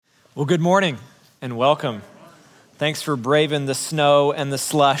Well, good morning and welcome. Thanks for braving the snow and the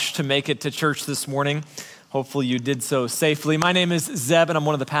slush to make it to church this morning. Hopefully you did so safely. My name is Zeb, and I'm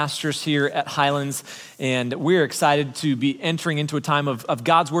one of the pastors here at Highlands, and we're excited to be entering into a time of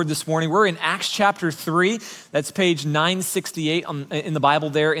God's Word this morning. We're in Acts chapter 3. That's page 968 in the Bible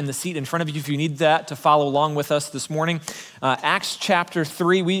there in the seat in front of you if you need that to follow along with us this morning. Acts chapter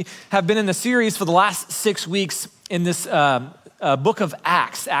 3. We have been in a series for the last 6 weeks in this book of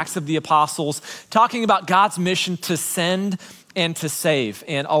Acts of the Apostles, talking about God's mission to send and to save.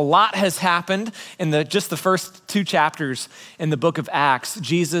 And a lot has happened in just the first 2 chapters in the book of Acts.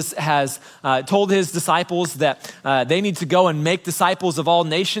 Jesus has told his disciples that they need to go and make disciples of all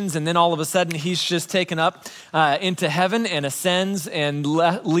nations, and then all of a sudden he's just taken up into heaven and ascends and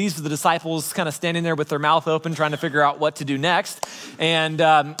leaves the disciples kind of standing there with their mouth open trying to figure out what to do next. And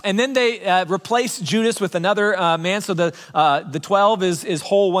then they replace Judas with another man, so the 12 is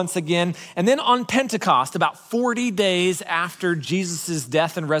whole once again. And then on Pentecost, about 40 days after Jesus'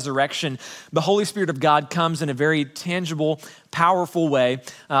 death and resurrection, the Holy Spirit of God comes in a very tangible, powerful way,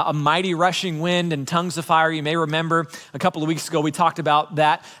 a mighty rushing wind and tongues of fire. You may remember a couple of weeks ago we talked about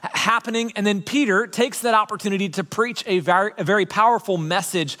that happening, and then Peter takes that opportunity to preach a very powerful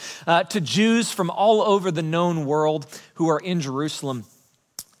message to Jews from all over the known world who are in Jerusalem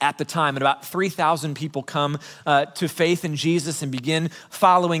at the time. And about 3,000 people come to faith in Jesus and begin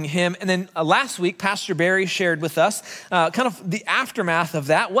following him. And then last week, Pastor Barry shared with us kind of the aftermath of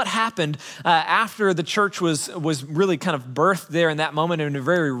that. What happened after the church was really kind of birthed there in that moment in a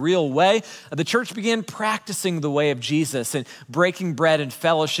very real way. The church began practicing the way of Jesus and breaking bread and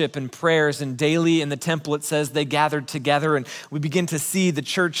fellowship and prayers, and daily in the temple it says they gathered together, and we begin to see the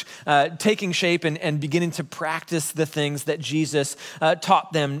church taking shape and beginning to practice the things that Jesus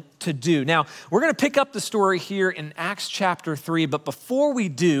taught them to do. Now, we're going to pick up the story here in Acts chapter 3, but before we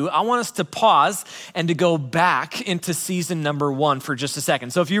do, I want us to pause and to go back into season number 1 for just a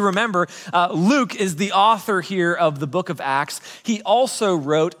second. So if you remember, Luke is the author here of the book of Acts. He also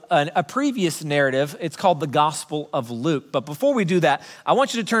wrote a previous narrative. It's called the Gospel of Luke. But before we do that, I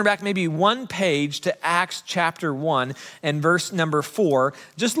want you to turn back maybe one page to Acts chapter 1 and verse number 4.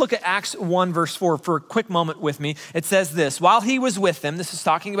 Just look at Acts 1 verse 4 for a quick moment with me. It says this: while he was with them, this is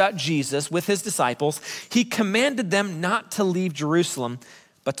talking about Jesus with his disciples, he commanded them not to leave Jerusalem,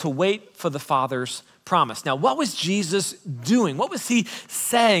 but to wait for the Father's promise. Now, what was Jesus doing? What was he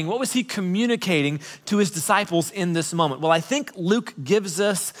saying? What was he communicating to his disciples in this moment? Well, I think Luke gives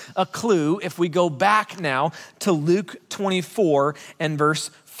us a clue if we go back now to Luke 24 and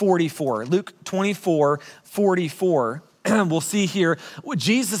verse 44. Luke 24, 44. We'll see here,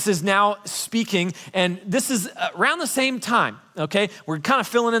 Jesus is now speaking, and this is around the same time, okay? We're kind of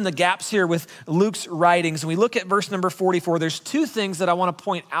filling in the gaps here with Luke's writings. And we look at verse number 44. There's 2 things that I want to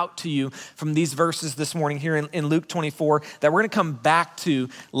point out to you from these verses this morning here in Luke 24 that we're going to come back to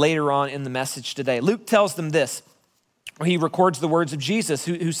later on in the message today. Luke tells them this. He records the words of Jesus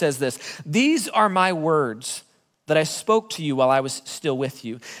who says this: "These are my words that I spoke to you while I was still with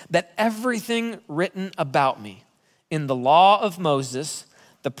you, that everything written about me in the law of Moses,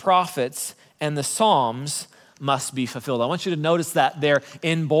 the prophets, and the Psalms must be fulfilled." I want you to notice that there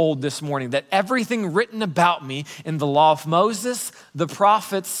in bold this morning, that everything written about me in the law of Moses, the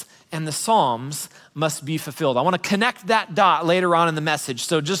prophets, and the Psalms must be fulfilled. I want to connect that dot later on in the message.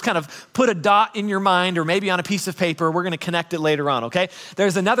 So just kind of put a dot in your mind or maybe on a piece of paper. We're going to connect it later on, okay?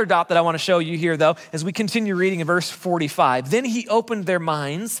 There's another dot that I want to show you here, though, as we continue reading in verse 45. Then he opened their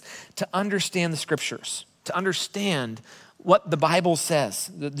minds to understand the scriptures, to understand what the Bible says,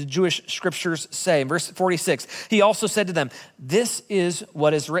 the Jewish scriptures say. In verse 46, he also said to them, "This is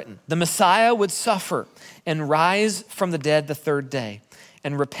what is written. The Messiah would suffer and rise from the dead the 3rd day,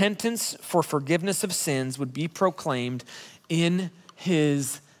 and repentance for forgiveness of sins would be proclaimed in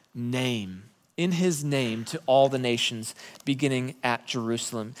his name." In his name to all the nations, beginning at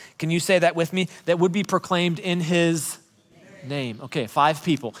Jerusalem. Can you say that with me? That would be proclaimed in his name. Okay, 5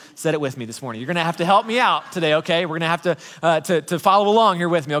 people said it with me this morning. You're gonna have to help me out today, okay? We're gonna have to follow along here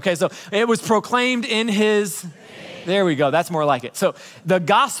with me, okay? So it was proclaimed in his name. There we go, that's more like it. So the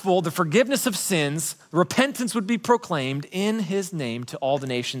gospel, the forgiveness of sins, repentance would be proclaimed in his name to all the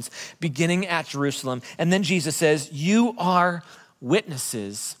nations, beginning at Jerusalem. And then Jesus says, "You are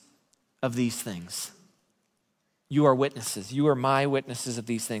witnesses of these things." You are witnesses. You are my witnesses of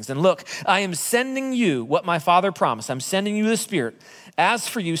these things. And look, I am sending you what my Father promised. I'm sending you the Spirit. As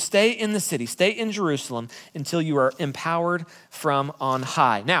for you, stay in the city, stay in Jerusalem until you are empowered from on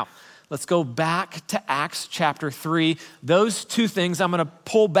high. Now, let's go back to Acts chapter 3. Those two things I'm going to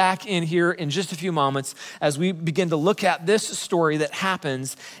pull back in here in just a few moments as we begin to look at this story that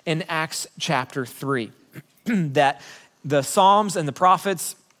happens in Acts chapter 3. That the Psalms and the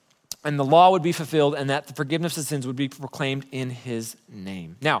prophets and the law would be fulfilled, and that the forgiveness of sins would be proclaimed in his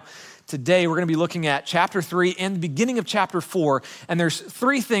name. Now, today we're going to be looking at chapter 3 and the beginning of chapter 4, and there's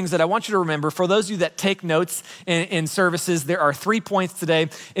three things that I want you to remember. For those of you that take notes in services, there are 3 points today.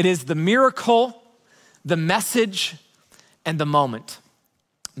 It is the miracle, the message, and the moment.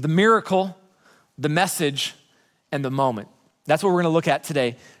 The miracle, the message, and the moment. That's what we're going to look at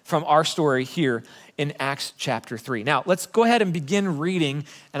today from our story here in Acts chapter 3. Now, let's go ahead and begin reading,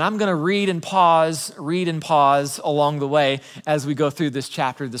 and I'm going to read and pause along the way as we go through this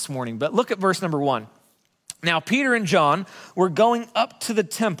chapter this morning. But look at verse number 1. Now, Peter and John were going up to the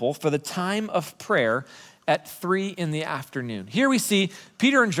temple for the time of prayer at 3 in the afternoon. Here we see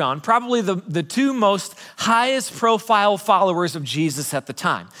Peter and John, probably the two most highest profile followers of Jesus at the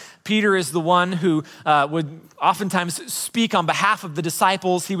time. Peter is the one who would oftentimes speak on behalf of the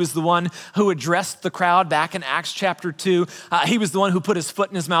disciples. He was the one who addressed the crowd back in Acts chapter 2. He was the one who put his foot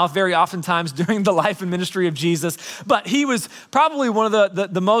in his mouth very oftentimes during the life and ministry of Jesus. But he was probably one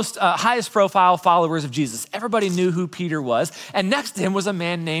of the most highest profile followers of Jesus. Everybody knew who Peter was. And next to him was a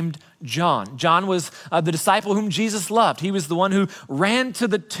man named John. John was the disciple whom Jesus loved. He was the one who ran to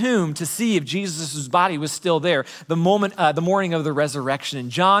the tomb to see if Jesus' body was still there the morning of the resurrection. And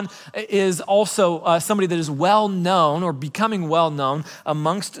John is also somebody that is well known or becoming well known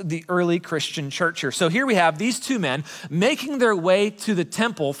amongst the early Christian church here. So here we have these two men making their way to the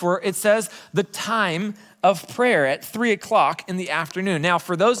temple for, it says, the time of prayer at 3 o'clock in the afternoon. Now,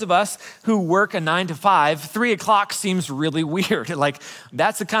 for those of us who work a 9 to 5, 3 o'clock seems really weird. Like,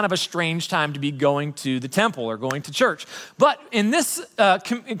 that's a kind of a strange time to be going to the temple or going to church. But in this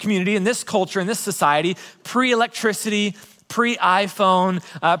community, in this culture, in this society, pre-electricity, pre-iPhone,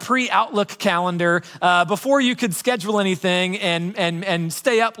 pre-Outlook calendar, before you could schedule anything and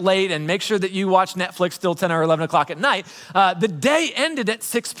stay up late and make sure that you watch Netflix till 10 or 11 o'clock at night, the day ended at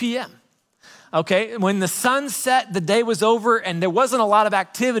 6 p.m. Okay, when the sun set, the day was over, and there wasn't a lot of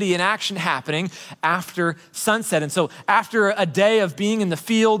activity and action happening after sunset. And so after a day of being in the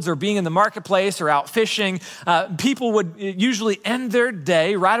fields or being in the marketplace or out fishing, people would usually end their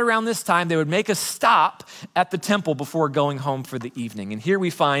day right around this time. They would make a stop at the temple before going home for the evening. And here we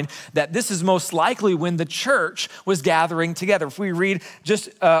find that this is most likely when the church was gathering together. If we read just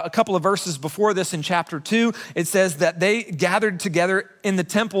a couple of verses before this in chapter 2, it says that they gathered together in the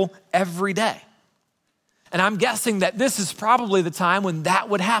temple every day. And I'm guessing that this is probably the time when that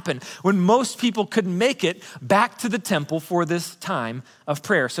would happen, when most people could make it back to the temple for this time of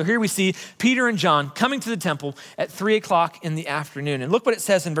prayer. So here we see Peter and John coming to the temple at 3 o'clock in the afternoon. And look what it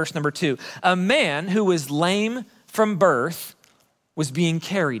says in verse number 2. A man who was lame from birth was being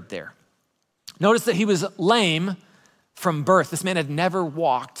carried there. Notice that he was lame from birth. This man had never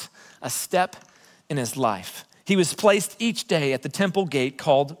walked a step in his life. He was placed each day at the temple gate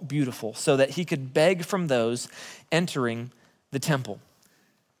called Beautiful so that he could beg from those entering the temple.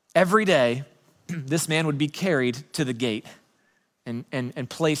 Every day, this man would be carried to the gate and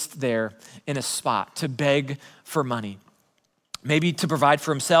placed there in a spot to beg for money. Maybe to provide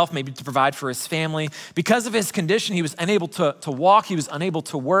for himself, maybe to provide for his family. Because of his condition, he was unable to walk, he was unable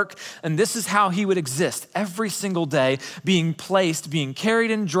to work, and this is how he would exist every single day, being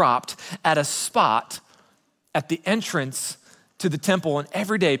carried and dropped at a spot at the entrance to the temple, and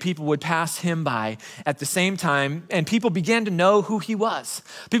every day people would pass him by at the same time, and people began to know who he was.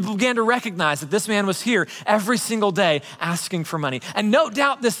 People began to recognize that this man was here every single day asking for money. And no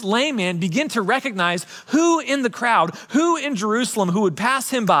doubt this lame man began to recognize who in the crowd, who in Jerusalem who would pass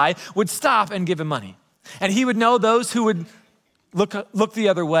him by would stop and give him money. And he would know those who would look the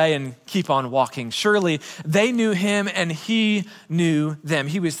other way and keep on walking. Surely they knew him and he knew them.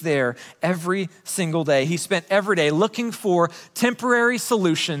 He was there every single day. He spent every day looking for temporary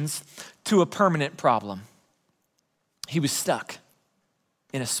solutions to a permanent problem. He was stuck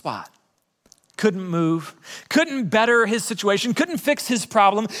in a spot. Couldn't move, couldn't better his situation, couldn't fix his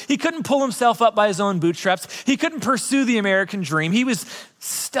problem. He couldn't pull himself up by his own bootstraps. He couldn't pursue the American dream. He was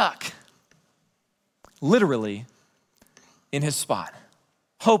stuck, literally, in his spot,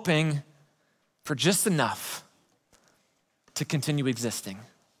 hoping for just enough to continue existing,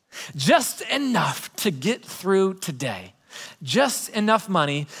 just enough to get through today, just enough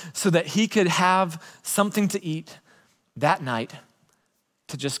money so that he could have something to eat that night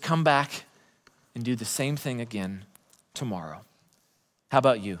to just come back and do the same thing again tomorrow. How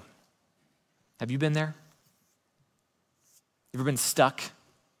about you? Have you been there? You ever been stuck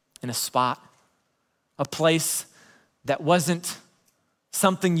in a spot, a place that wasn't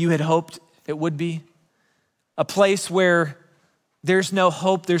something you had hoped it would be, a place where there's no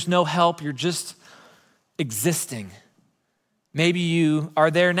hope, there's no help, you're just existing. Maybe you are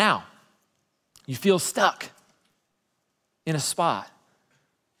there now. You feel stuck in a spot.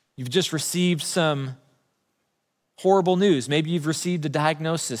 You've just received some horrible news. Maybe you've received a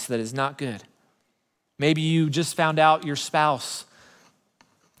diagnosis that is not good. Maybe you just found out your spouse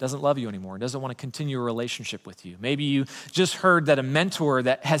doesn't love you anymore, doesn't want to continue a relationship with you. Maybe you just heard that a mentor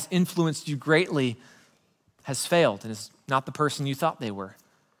that has influenced you greatly has failed and is not the person you thought they were.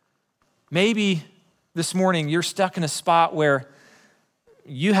 Maybe this morning you're stuck in a spot where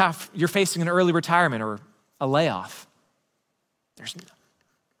you're facing an early retirement or a layoff. There's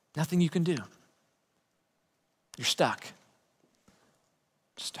nothing you can do. You're stuck.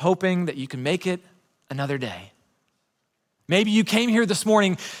 Just hoping that you can make it another day. Maybe you came here this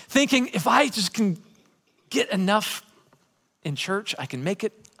morning thinking, if I just can get enough in church, I can make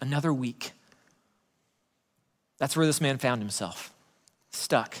it another week. That's where this man found himself,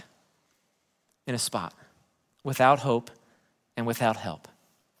 stuck in a spot, without hope and without help.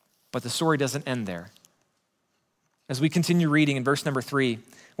 But the story doesn't end there. As we continue reading in verse number 3,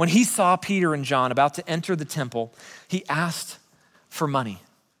 when he saw Peter and John about to enter the temple, he asked for money.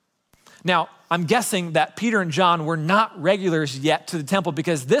 Now, I'm guessing that Peter and John were not regulars yet to the temple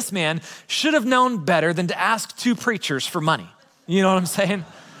because this man should have known better than to ask two preachers for money. You know what I'm saying?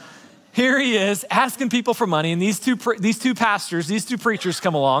 Here he is asking people for money, and these two pastors, these two preachers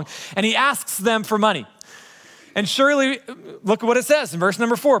come along, and he asks them for money. And surely, look at what it says in verse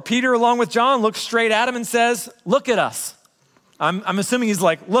number 4. Peter, along with John, looks straight at him and says, "Look at us." I'm assuming he's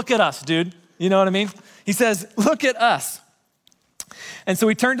like, "Look at us, dude." You know what I mean? He says, "Look at us." And so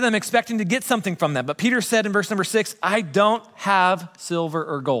he turned to them expecting to get something from them. But Peter said in verse number 6, "I don't have silver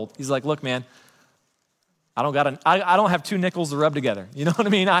or gold." He's like, "Look, man, I don't have two nickels to rub together." You know what I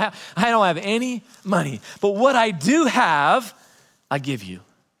mean? I don't have any money. But what I do have, I give you.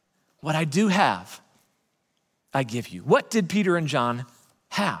 What I do have, I give you. What did Peter and John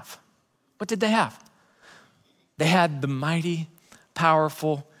have? What did they have? They had the mighty,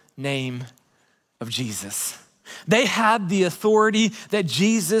 powerful name of Jesus. They had the authority that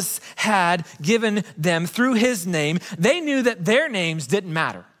Jesus had given them through his name. They knew that their names didn't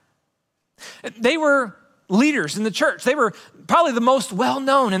matter. They were leaders in the church. They were probably the most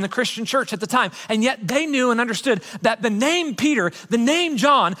well-known in the Christian church at the time. And yet they knew and understood that the name Peter, the name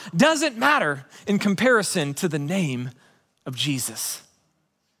John, doesn't matter in comparison to the name of Jesus.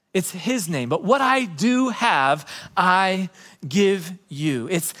 It's his name. But what I do have, I give you.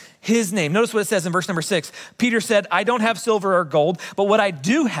 It's his name. Notice what it says in verse number 6. Peter said, "I don't have silver or gold, but what I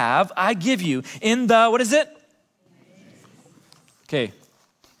do have, I give you." In the, what is it? Okay,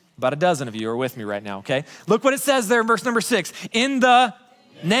 about a dozen of you are with me right now, okay? Look what it says there in verse number 6. In the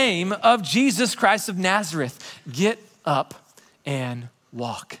name of Jesus Christ of Nazareth, get up and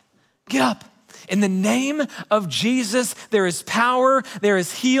walk. Get up. In the name of Jesus, there is power, there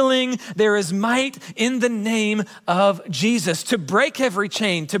is healing, there is might in the name of Jesus to break every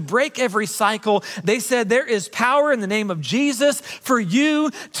chain, to break every cycle. They said there is power in the name of Jesus for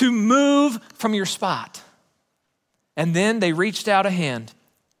you to move from your spot. And then they reached out a hand.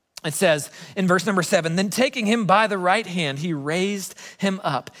 It says in verse number 7, then taking him by the right hand, he raised him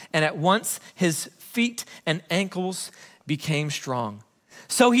up, and at once his feet and ankles became strong.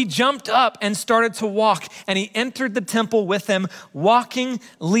 So he jumped up and started to walk, and he entered the temple with them, walking,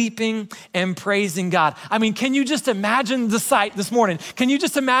 leaping, and praising God. I mean, can you just imagine the sight this morning? Can you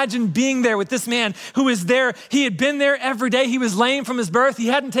just imagine being there with this man who is there? He had been there every day. He was lame from his birth. He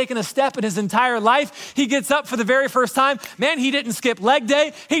hadn't taken a step in his entire life. He gets up for the very first time. Man, he didn't skip leg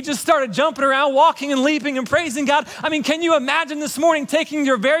day. He just started jumping around, walking and leaping and praising God. I mean, can you imagine this morning taking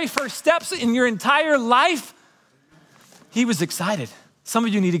your very first steps in your entire life? He was excited. Some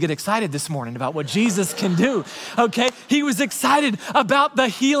of you need to get excited this morning about what Jesus can do, okay? He was excited about the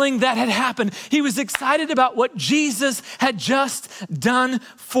healing that had happened. He was excited about what Jesus had just done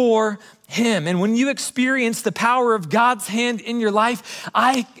for him. And when you experience the power of God's hand in your life,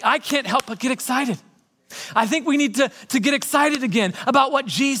 I can't help but get excited. I think we need to get excited again about what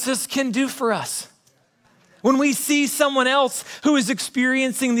Jesus can do for us. When we see someone else who is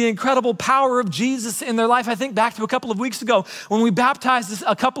experiencing the incredible power of Jesus in their life, I think back to a couple of weeks ago when we baptized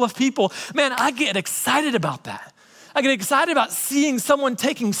a couple of people, man, I get excited about that. I get excited about seeing someone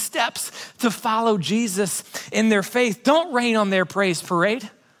taking steps to follow Jesus in their faith. Don't rain on their praise parade.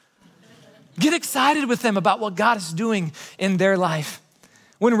 Get excited with them about what God is doing in their life.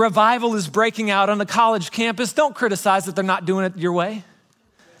 When revival is breaking out on a college campus, don't criticize that they're not doing it your way.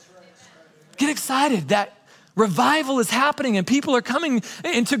 Get excited that revival is happening and people are coming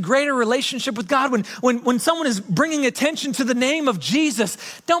into greater relationship with God. When someone is bringing attention to the name of Jesus,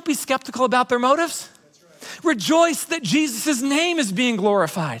 don't be skeptical about their motives. Rejoice that Jesus' name is being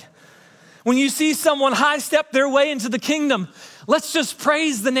glorified. When you see someone high step their way into the kingdom, let's just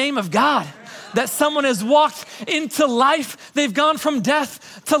praise the name of God. That someone has walked into life. They've gone from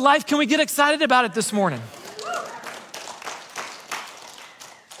death to life. Can we get excited about it this morning?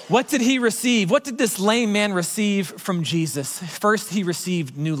 What did he receive? What did this lame man receive from Jesus? First, he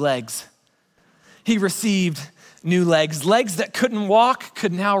received new legs. He received new legs. Legs that couldn't walk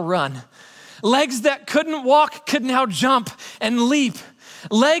could now run. Legs that couldn't walk could now jump and leap.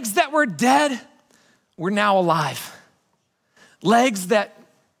 Legs that were dead were now alive. Legs that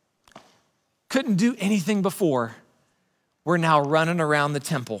couldn't do anything before were now running around the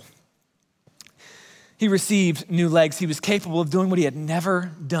temple. He received new legs. He was capable of doing what he had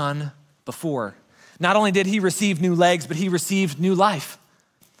never done before. Not only did he receive new legs, but he received new life.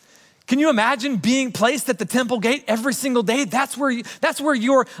 Can you imagine being placed at the temple gate every single day? That's where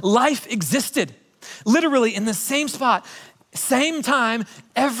your life existed. Literally in the same spot, same time,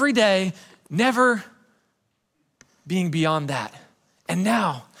 every day, never being beyond that. And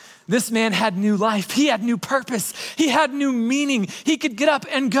now, this man had new life. He had new purpose. He had new meaning. He could get up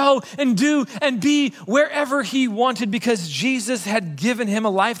and go and do and be wherever he wanted because Jesus had given him a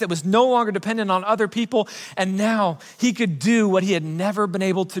life that was no longer dependent on other people. And now he could do what he had never been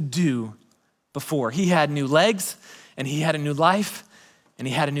able to do before. He had new legs and he had a new life and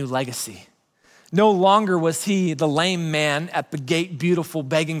he had a new legacy. No longer was he the lame man at the gate, beautiful,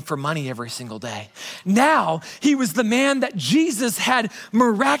 begging for money every single day. Now he was the man that Jesus had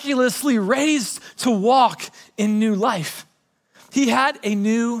miraculously raised to walk in new life. He had a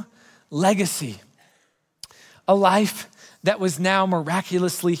new legacy, a life that was now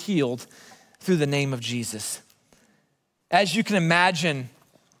miraculously healed through the name of Jesus. As you can imagine,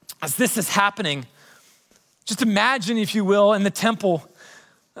 as this is happening, just imagine, if you will, in the temple,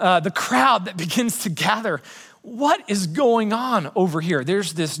 the crowd that begins to gather. What is going on over here?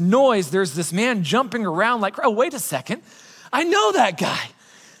 There's this noise. There's this man jumping around like, oh, wait a second. I know that guy.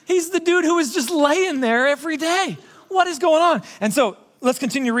 He's the dude who was just laying there every day. What is going on? And so let's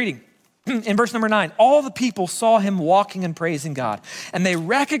continue reading. In verse number 9, all the people saw him walking and praising God, and they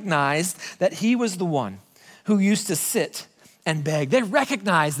recognized that he was the one who used to sit and beg. They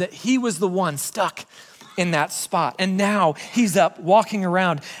recognized that he was the one stuck in that spot. And now he's up walking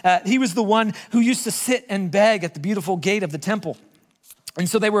around. He was the one who used to sit and beg at the beautiful gate of the temple. And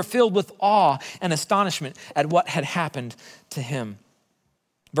so they were filled with awe and astonishment at what had happened to him.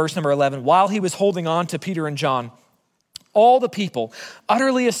 Verse number 11, while he was holding on to Peter and John, all the people,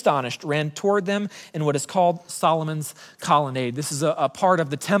 utterly astonished, ran toward them in what is called Solomon's colonnade. This is a part of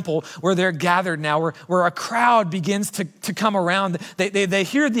the temple where they're gathered now, where a crowd begins to come around. They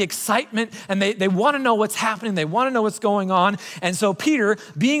hear the excitement and they want to know what's happening. They want to know what's going on. And so Peter,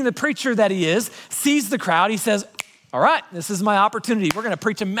 being the preacher that he is, sees the crowd. He says, all right, this is my opportunity. We're going to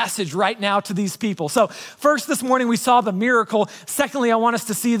preach a message right now to these people. So first this morning we saw the miracle. Secondly, I want us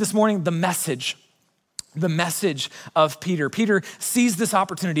to see this morning the message of Peter. Peter sees this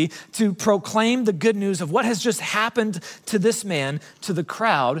opportunity to proclaim the good news of what has just happened to this man, to the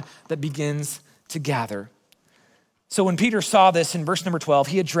crowd that begins to gather. So when Peter saw this in verse number 12,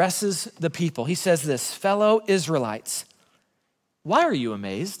 he addresses the people. He says this, fellow Israelites, why are you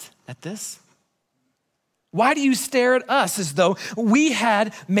amazed at this? Why do you stare at us as though we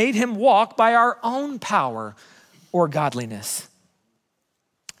had made him walk by our own power or godliness?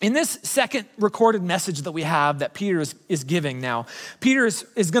 In this second recorded message that we have that Peter is giving now, Peter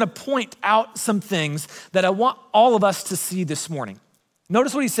is going to point out some things that I want all of us to see this morning.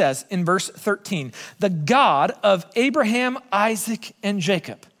 Notice what he says in verse 13, the God of Abraham, Isaac, and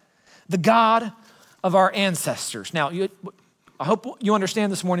Jacob, the God of our ancestors. Now, I hope you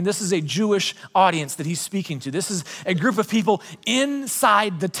understand this morning, this is a Jewish audience that he's speaking to. This is a group of people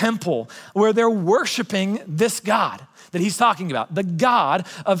inside the temple where they're worshiping this God that he's talking about, the God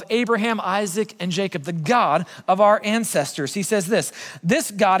of Abraham, Isaac, and Jacob, the God of our ancestors. He says this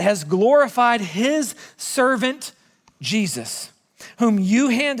God has glorified his servant Jesus, whom you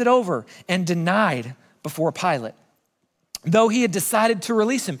handed over and denied before Pilate. Though he had decided to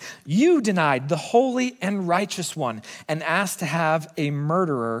release him, you denied the holy and righteous one and asked to have a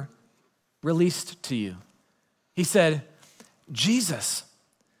murderer released to you. He said, Jesus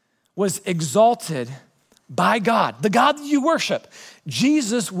was exalted by God, the God that you worship.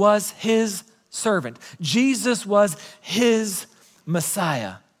 Jesus was his servant. Jesus was his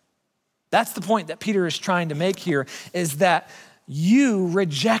Messiah. That's the point that Peter is trying to make here, is that you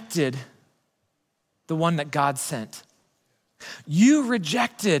rejected the one that God sent. You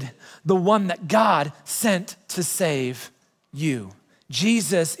rejected the one that God sent to save you.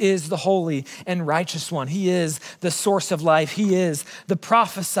 Jesus is the holy and righteous one. He is the source of life. He is the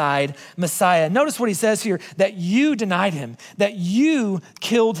prophesied Messiah. Notice what he says here, that you denied him, that you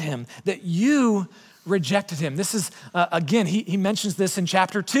killed him, that you rejected him. This is, again, he mentions this in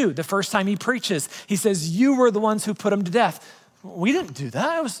chapter 2, the first time he preaches. He says, you were the ones who put him to death. We didn't do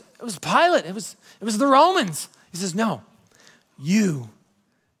that. It was Pilate. It was the Romans. He says, no, you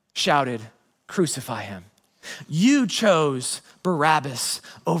shouted, crucify him. You chose Barabbas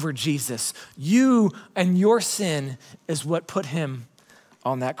over Jesus. You and your sin is what put him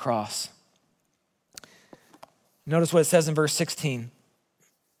on that cross. Notice what it says in verse 15.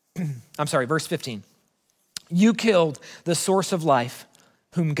 Verse 15. You killed the source of life,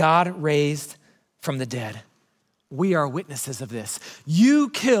 whom God raised from the dead. We are witnesses of this. You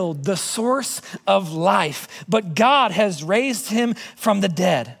killed the source of life, but God has raised him from the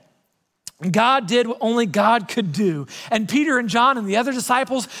dead. God did what only God could do. And Peter and John and the other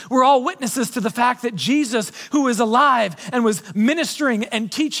disciples were all witnesses to the fact that Jesus, who was alive and was ministering and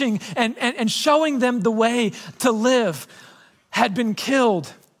teaching and showing them the way to live, had been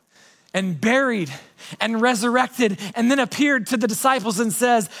killed and buried and resurrected, and then appeared to the disciples and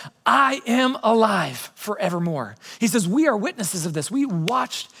says, I am alive forevermore. He says, we are witnesses of this. We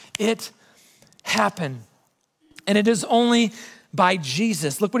watched it happen. And it is only by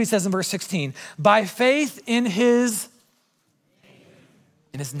Jesus. Look what he says in verse 16. By faith in his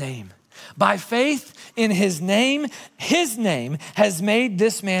name. By faith in his name has made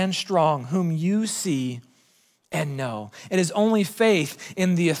this man strong, whom you see and know. It is only faith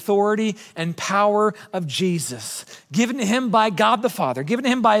in the authority and power of Jesus, given to him by God the Father, given to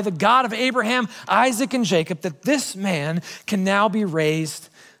him by the God of Abraham, Isaac, and Jacob, that this man can now be raised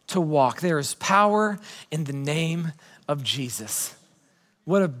to walk. There is power in the name of Jesus.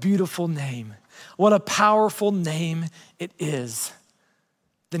 What a beautiful name. What a powerful name it is.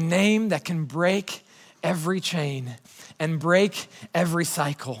 The name that can break every chain and break every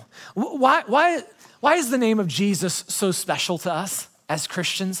cycle. Why is the name of Jesus so special to us as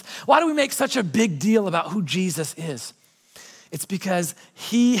Christians? Why do we make such a big deal about who Jesus is? It's because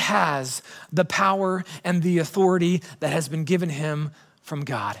he has the power and the authority that has been given him from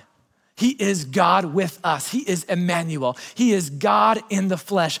God. He is God with us. He is Emmanuel. He is God in the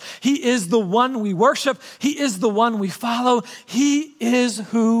flesh. He is the one we worship. He is the one we follow. He is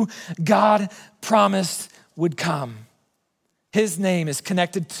who God promised would come. His name is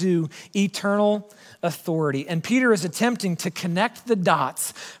connected to eternal authority. And Peter is attempting to connect the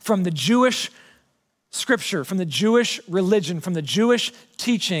dots from the Jewish scripture, from the Jewish religion, from the Jewish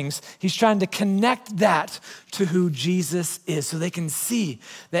teachings. He's trying to connect that to who Jesus is so they can see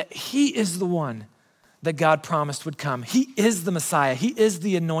that he is the one that God promised would come. He is the Messiah. He is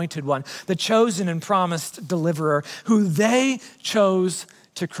the anointed one, the chosen and promised deliverer who they chose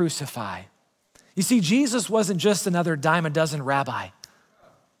to crucify. You see, Jesus wasn't just another dime a dozen rabbi.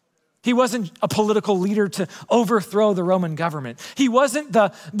 He wasn't a political leader to overthrow the Roman government. He wasn't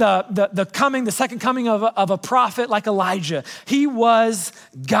the second coming of a prophet like Elijah. He was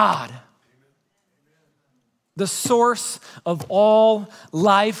God. The source of all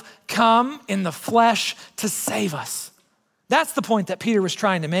life come in the flesh to save us. That's the point that Peter was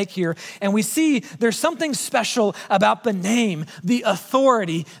trying to make here. And we see there's something special about the name, the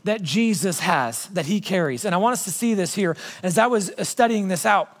authority that Jesus has, that he carries. And I want us to see this here as I was studying this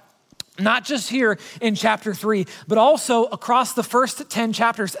out. Not just here in chapter 3, but also across the first 10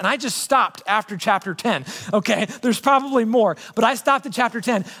 chapters. And I just stopped after chapter 10, okay? There's probably more, but I stopped at chapter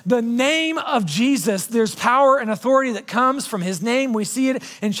 10. The name of Jesus, there's power and authority that comes from his name. We see it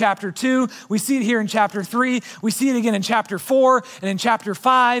in chapter 2. We see it here in chapter 3. We see it again in chapter 4 and in chapter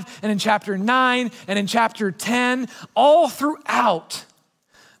 5 and in chapter 9 and in chapter 10. All throughout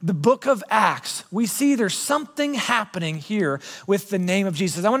the book of Acts, we see there's something happening here with the name of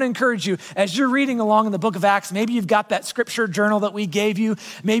Jesus. I want to encourage you, as you're reading along in the book of Acts, maybe you've got that scripture journal that we gave you.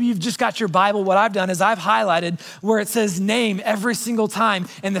 Maybe you've just got your Bible. What I've done is I've highlighted where it says name every single time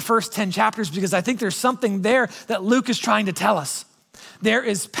in the first 10 chapters because I think there's something there that Luke is trying to tell us. There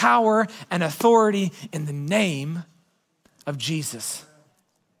is power and authority in the name of Jesus.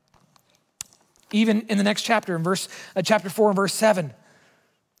 Even in the next chapter, in chapter 4 and verse 7,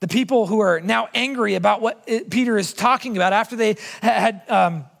 the people who are now angry about what Peter is talking about after they had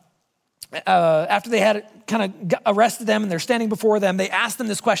kind of arrested them and they're standing before them, they asked them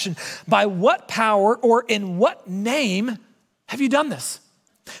this question: by what power or in what name have you done this?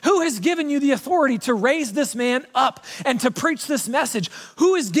 Who has given you the authority to raise this man up and to preach this message?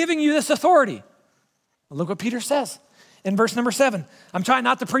 Who is giving you this authority? Look what Peter says in verse number 7. I'm trying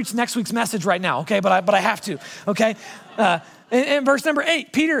not to preach next week's message right now, okay, but I have to, okay? In verse number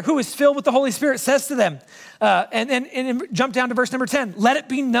 8, Peter, who is filled with the Holy Spirit, says to them, and jump down to verse number 10, let it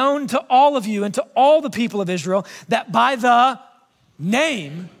be known to all of you and to all the people of Israel that by the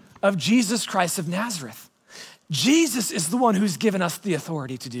name of Jesus Christ of Nazareth. Jesus is the one who's given us the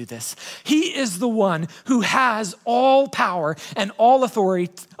authority to do this. He is the one who has all power and all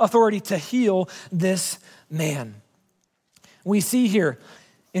authority to heal this man. We see here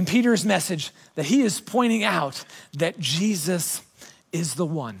in Peter's message that he is pointing out that Jesus is the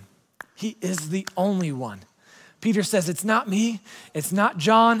one. He is the only one. Peter says, it's not me, it's not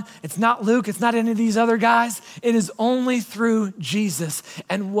John, it's not Luke, it's not any of these other guys. It is only through Jesus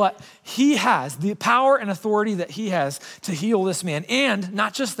and what he has, the power and authority that he has to heal this man. And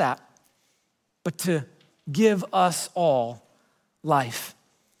not just that, but to give us all life.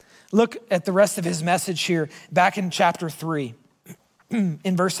 Look at the rest of his message here, back in chapter 3,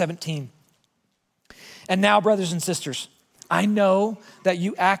 in verse 17. And now, brothers and sisters, I know that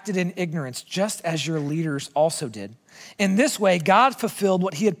you acted in ignorance, just as your leaders also did. In this way, God fulfilled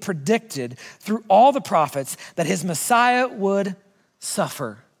what he had predicted through all the prophets, that his Messiah would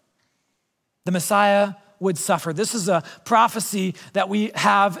suffer. The Messiah would suffer. This is a prophecy that we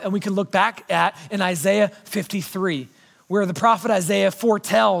have and we can look back at in Isaiah 53, where the prophet Isaiah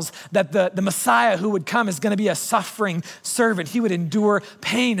foretells that the Messiah who would come is going to be a suffering servant. He would endure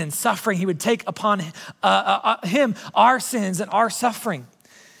pain and suffering. He would take upon him our sins and our suffering.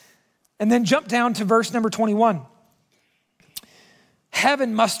 And then jump down to verse number 21.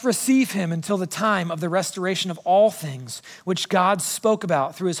 Heaven must receive him until the time of the restoration of all things, which God spoke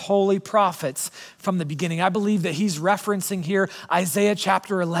about through his holy prophets from the beginning. I believe that he's referencing here Isaiah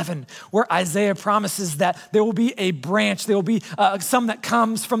chapter 11, where Isaiah promises that there will be a branch, there will be some that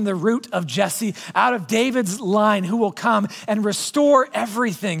comes from the root of Jesse, out of David's line, who will come and restore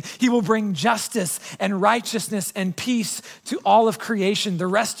everything. He will bring justice and righteousness and peace to all of creation, the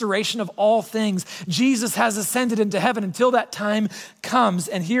restoration of all things. Jesus has ascended into heaven. Until that time comes,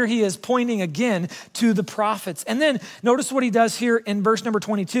 and here he is pointing again to the prophets. And then notice what he does here in verse number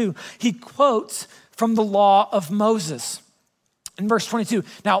 22. He quotes from the law of Moses. In verse 22.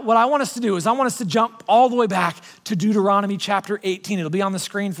 Now, what I want us to do is I want us to jump all the way back to Deuteronomy chapter 18. It'll be on the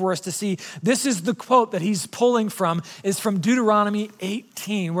screen for us to see. This is the quote that he's pulling from, is from Deuteronomy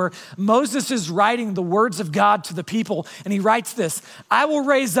 18, where Moses is writing the words of God to the people. And he writes this, I will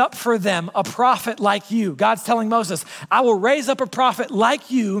raise up for them a prophet like you. God's telling Moses, I will raise up a prophet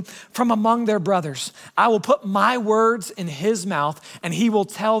like you from among their brothers. I will put my words in his mouth, and he will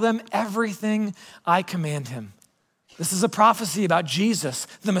tell them everything I command him. This is a prophecy about Jesus,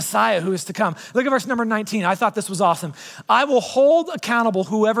 the Messiah who is to come. Look at verse number 19. I thought this was awesome. I will hold accountable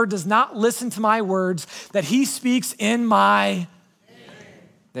whoever does not listen to my words that he speaks in my name.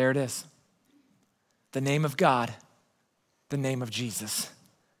 There it is. The name of God, the name of Jesus.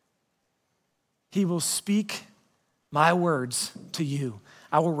 He will speak my words to you.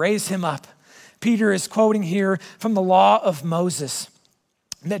 I will raise him up. Peter is quoting here from the law of Moses,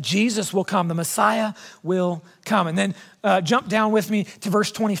 that Jesus will come, the Messiah will come. And then jump down with me to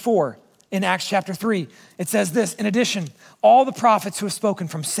verse 24 in Acts chapter 3. It says this, in addition, all the prophets who have spoken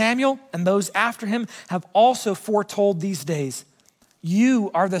from Samuel and those after him have also foretold these days. You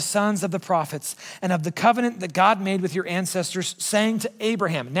are the sons of the prophets and of the covenant that God made with your ancestors, saying to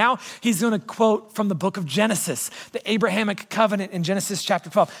Abraham. Now he's going to quote from the book of Genesis, the Abrahamic covenant in Genesis chapter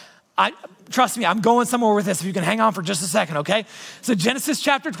 12. Trust me, I'm going somewhere with this, if you can hang on for just a second, okay? So Genesis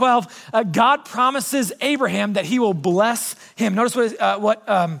chapter 12, God promises Abraham that he will bless him. Notice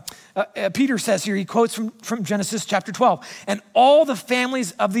what Peter says here. He quotes from Genesis chapter 12. And all the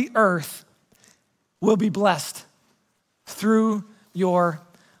families of the earth will be blessed through your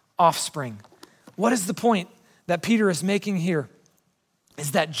offspring. What is the point that Peter is making here?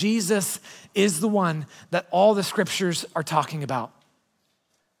 Is that Jesus is the one that all the scriptures are talking about.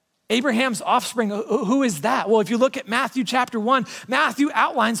 Abraham's offspring, who is that? Well, if you look at Matthew chapter 1, Matthew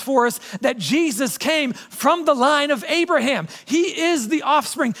outlines for us that Jesus came from the line of Abraham. He is the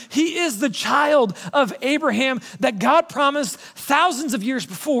offspring. He is the child of Abraham that God promised thousands of years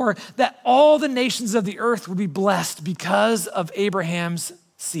before that all the nations of the earth would be blessed because of Abraham's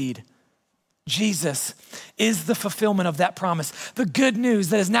seed. Jesus is the fulfillment of that promise. The good news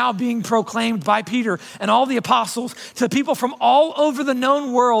that is now being proclaimed by Peter and all the apostles to people from all over the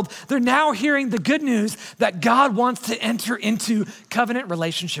known world. They're now hearing the good news that God wants to enter into covenant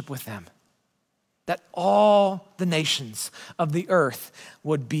relationship with them. That all the nations of the earth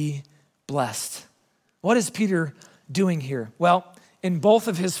would be blessed. What is Peter doing here? Well, in both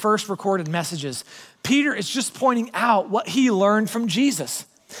of his first recorded messages, Peter is just pointing out what he learned from Jesus.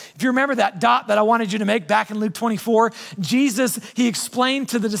 If you remember that dot that I wanted you to make back in Luke 24, Jesus, he explained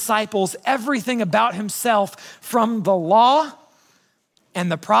to the disciples everything about himself from the law and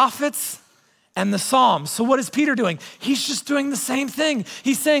the prophets and the Psalms. So what is Peter doing? He's just doing the same thing.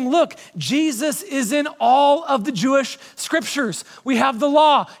 He's saying, look, Jesus is in all of the Jewish scriptures. We have the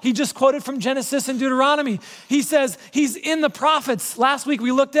law. He just quoted from Genesis and Deuteronomy. He says he's in the prophets. Last week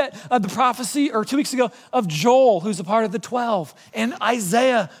we looked at the prophecy, or 2 weeks ago, of Joel, who's a part of the 12, and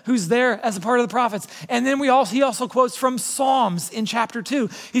Isaiah, who's there as a part of the prophets. And then he also quotes from Psalms in chapter 2.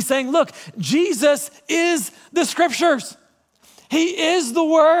 He's saying, look, Jesus is the scriptures. He is the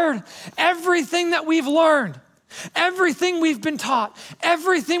word. Everything that we've learned, everything we've been taught,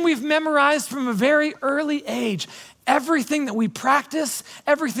 everything we've memorized from a very early age, everything that we practice,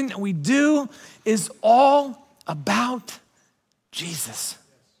 everything that we do is all about Jesus,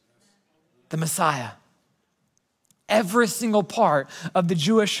 the Messiah. Every single part of the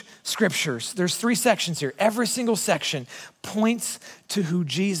Jewish scriptures, there's 3 sections here. Every single section points to who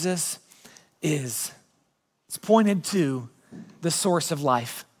Jesus is. It's pointed to the source of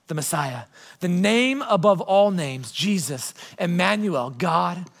life, the Messiah, the name above all names, Jesus, Emmanuel,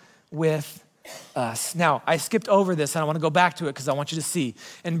 God with us. Now, I skipped over this and I want to go back to it because I want you to see.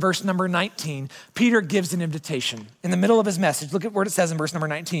 In verse number 19, Peter gives an invitation. In the middle of his message, look at what it says in verse number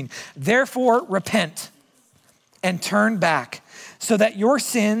 19. Therefore, repent and turn back so that your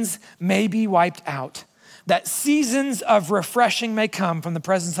sins may be wiped out, that seasons of refreshing may come from the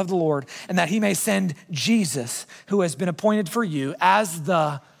presence of the Lord, and that he may send Jesus, who has been appointed for you as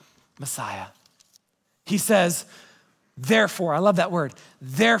the Messiah. He says, therefore, I love that word,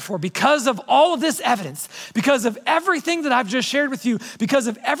 therefore, because of all of this evidence, because of everything that I've just shared with you, because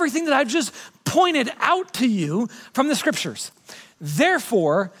of everything that I've just pointed out to you from the scriptures,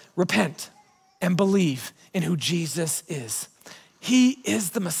 therefore, repent and believe in who Jesus is. He is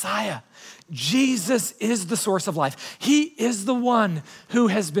the Messiah. Jesus is the source of life. He is the one who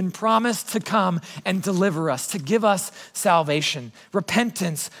has been promised to come and deliver us, to give us salvation,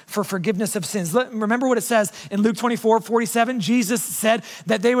 repentance for forgiveness of sins. Remember what it says in Luke 24:47? Jesus said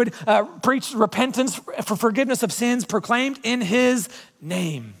that they would preach repentance for forgiveness of sins proclaimed in his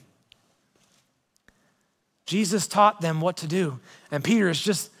name. Jesus taught them what to do, and Peter is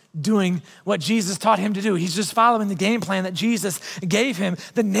just doing what Jesus taught him to do. He's just following the game plan that Jesus gave him.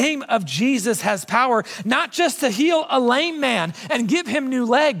 The name of Jesus has power, not just to heal a lame man and give him new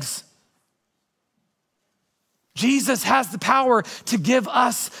legs. Jesus has the power to give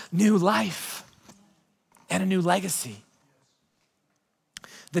us new life and a new legacy.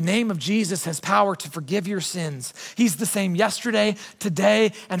 The name of Jesus has power to forgive your sins. He's the same yesterday,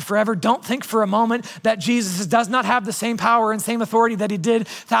 today, and forever. Don't think for a moment that Jesus does not have the same power and same authority that he did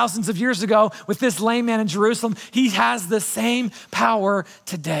thousands of years ago with this lame man in Jerusalem. He has the same power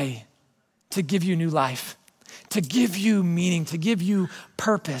today to give you new life, to give you meaning, to give you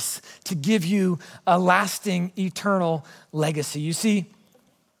purpose, to give you a lasting, eternal legacy. You see,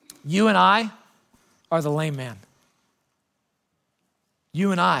 you and I are the lame man.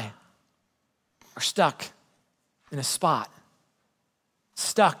 You and I are stuck in a spot,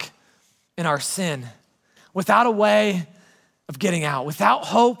 stuck in our sin, without a way of getting out, without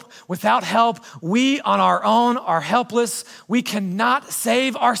hope, without help. We on our own are helpless. We cannot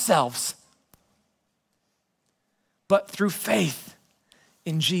save ourselves. But through faith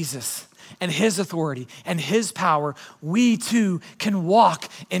in Jesus and his authority and his power, we too can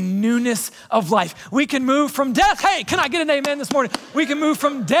walk in newness of life. We can move from death. Hey, can I get an amen this morning? We can move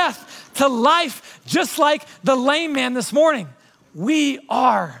from death to life, just like the lame man this morning. We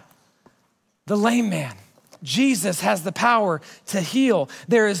are the lame man. Jesus has the power to heal.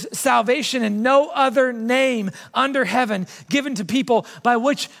 There is salvation in no other name under heaven given to people by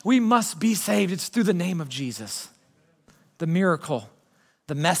which we must be saved. It's through the name of Jesus. The miracle,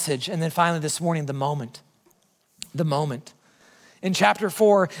 the message, and then finally this morning, the moment. The moment. In chapter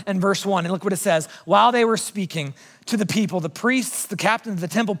 4 and verse 1, and look what it says. While they were speaking to the people, the priests, the captain of the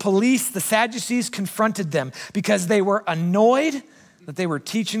temple police, the Sadducees confronted them because they were annoyed that they were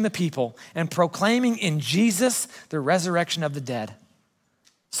teaching the people and proclaiming in Jesus the resurrection of the dead.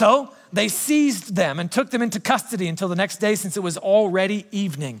 So they seized them and took them into custody until the next day, since it was already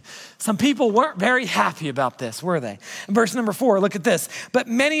evening. Some people weren't very happy about this, were they? In verse number 4, look at this. But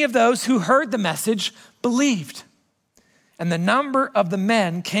many of those who heard the message believed. And the number of the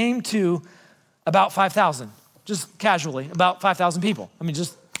men came to about 5,000, just casually, about 5,000 people. I mean,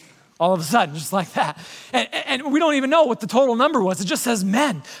 just all of a sudden, just like that. And we don't even know what the total number was. It just says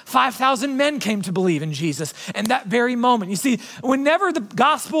men. 5,000 men came to believe in Jesus. And that very moment, you see, whenever the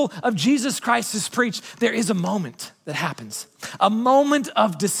gospel of Jesus Christ is preached, there is a moment that happens, a moment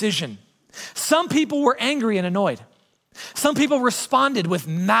of decision. Some people were angry and annoyed. Some people responded with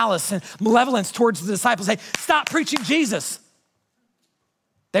malice and malevolence towards the disciples. Hey, stop preaching Jesus.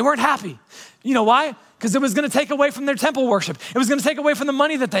 They weren't happy. You know why? Because it was going to take away from their temple worship. It was going to take away from the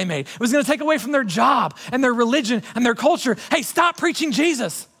money that they made. It was going to take away from their job and their religion and their culture. Hey, stop preaching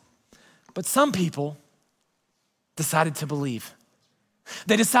Jesus. But some people decided to believe.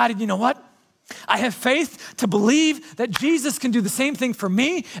 They decided, you know what? I have faith to believe that Jesus can do the same thing for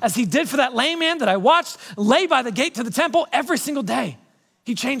me as he did for that lame man that I watched lay by the gate to the temple every single day.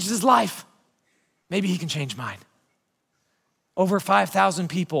 He changed his life. Maybe he can change mine. Over 5,000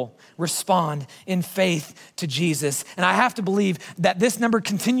 people respond in faith to Jesus. And I have to believe that this number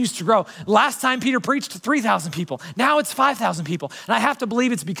continues to grow. Last time Peter preached to 3,000 people. Now it's 5,000 people. And I have to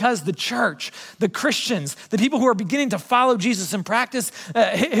believe it's because the church, the Christians, the people who are beginning to follow Jesus and practice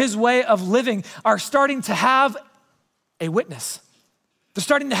his way of living are starting to have a witness. They're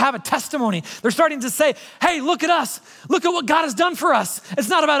starting to have a testimony. They're starting to say, hey, look at us. Look at what God has done for us. It's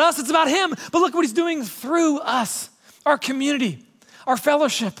not about us, it's about him. But look what he's doing through us. Our community, our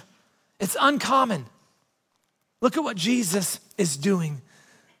fellowship, it's uncommon. Look at what Jesus is doing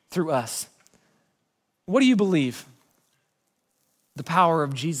through us. What do you believe the power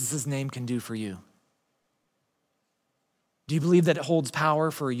of Jesus' name can do for you? Do you believe that it holds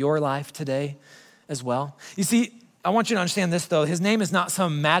power for your life today as well? You see, I want you to understand this though. His name is not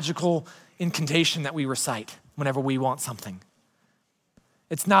some magical incantation that we recite whenever we want something.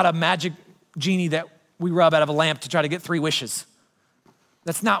 It's not a magic genie that we rub out of a lamp to try to get 3 wishes.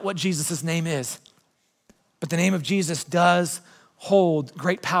 That's not what Jesus' name is. But the name of Jesus does hold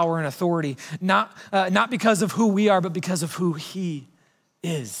great power and authority, not because of who we are, but because of who he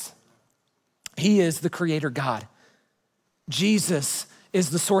is. He is the creator God. Jesus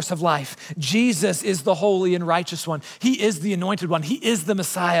is the source of life. Jesus is the holy and righteous one. He is the anointed one. He is the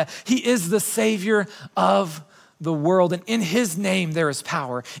Messiah. He is the Savior of the world. And in his name there is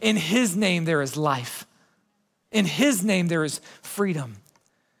power. In his name there is life. In his name, there is freedom.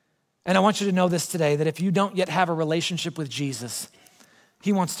 And I want you to know this today, that if you don't yet have a relationship with Jesus,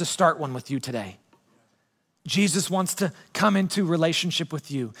 he wants to start one with you today. Jesus wants to come into relationship with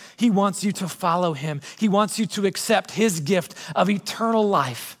you. He wants you to follow him. He wants you to accept his gift of eternal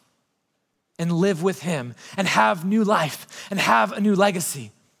life and live with him and have new life and have a new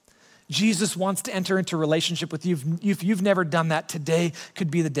legacy. Jesus wants to enter into a relationship with you. If you've never done that, today could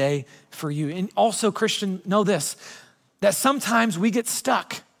be the day for you. And also, Christian, know this, that sometimes we get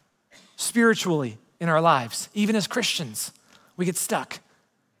stuck spiritually in our lives. Even as Christians, we get stuck.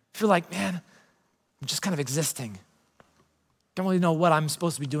 Feel like, man, I'm just kind of existing. Don't really know what I'm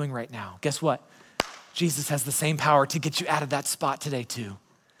supposed to be doing right now. Guess what? Jesus has the same power to get you out of that spot today too.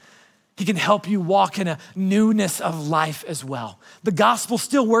 He can help you walk in a newness of life as well. The gospel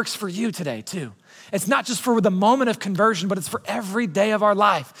still works for you today too. It's not just for the moment of conversion, but it's for every day of our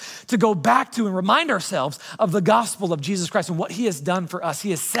life to go back to and remind ourselves of the gospel of Jesus Christ and what he has done for us. He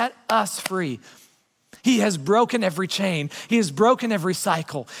has set us free. He has broken every chain. He has broken every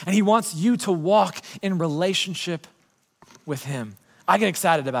cycle, and he wants you to walk in relationship with him. I get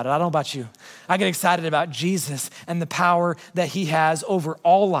excited about it. I don't know about you. I get excited about Jesus and the power that he has over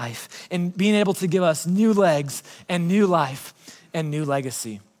all life and being able to give us new legs and new life and new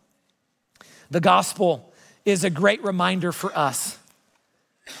legacy. The gospel is a great reminder for us.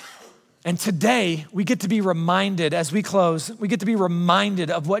 And today we get to be reminded, as we close, we get to be reminded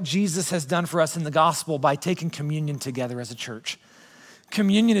of what Jesus has done for us in the gospel by taking communion together as a church.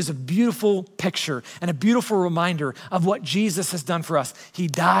 Communion is a beautiful picture and a beautiful reminder of what Jesus has done for us. He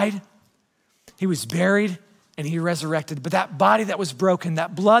died, he was buried, and he resurrected. But that body that was broken,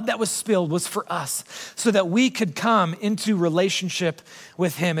 that blood that was spilled was for us so that we could come into relationship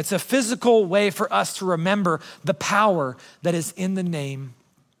with him. It's a physical way for us to remember the power that is in the name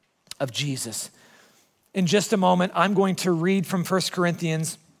of Jesus. In just a moment, I'm going to read from 1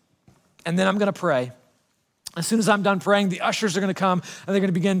 Corinthians, and then I'm going to pray. As soon as I'm done praying, the ushers are going to come and they're going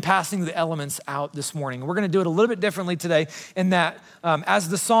to begin passing the elements out this morning. We're going to do it a little bit differently today in that as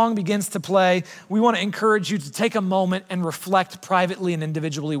the song begins to play, we want to encourage you to take a moment and reflect privately and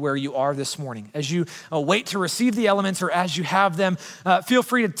individually where you are this morning. As you wait to receive the elements or as you have them, feel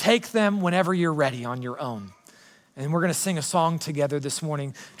free to take them whenever you're ready on your own. And we're going to sing a song together this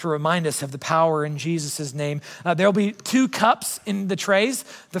morning to remind us of the power in Jesus' name. There'll be 2 cups in the trays.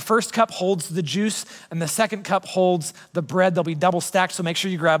 The first cup holds the juice, and the second cup holds the bread. They'll be double stacked, so make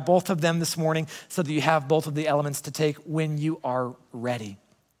sure you grab both of them this morning so that you have both of the elements to take when you are ready.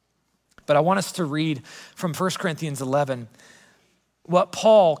 But I want us to read from 1 Corinthians 11 what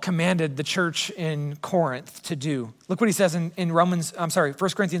Paul commanded the church in Corinth to do. Look what he says in 1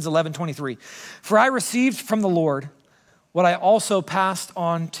 Corinthians 11:23. For I received from the Lord what I also passed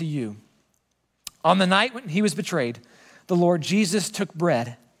on to you. On the night when he was betrayed, the Lord Jesus took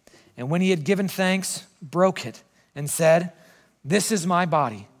bread, and when he had given thanks, broke it and said, "This is my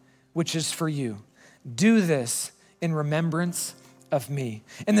body, which is for you. Do this in remembrance of me."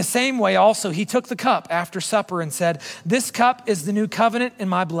 In the same way also, he took the cup after supper and said, "This cup is the new covenant in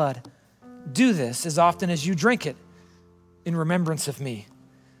my blood. Do this as often as you drink it in remembrance of me.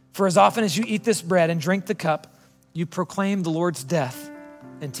 For as often as you eat this bread and drink the cup, you proclaim the Lord's death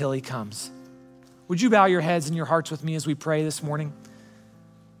until he comes." Would you bow your heads and your hearts with me as we pray this morning?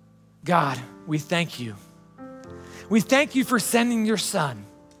 God, we thank you. We thank you for sending your Son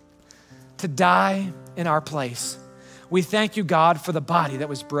to die in our place. We thank you, God, for the body that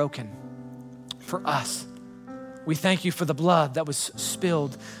was broken for us. We thank you for the blood that was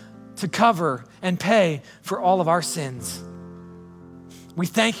spilled to cover and pay for all of our sins. We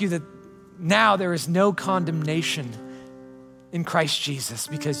thank you that now there is no condemnation in Christ Jesus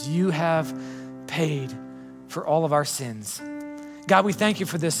because you have paid for all of our sins. God, we thank you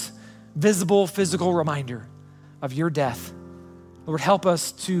for this visible, physical reminder of your death. Lord, help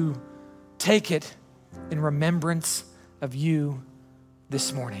us to take it in remembrance of you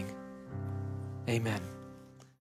this morning. Amen.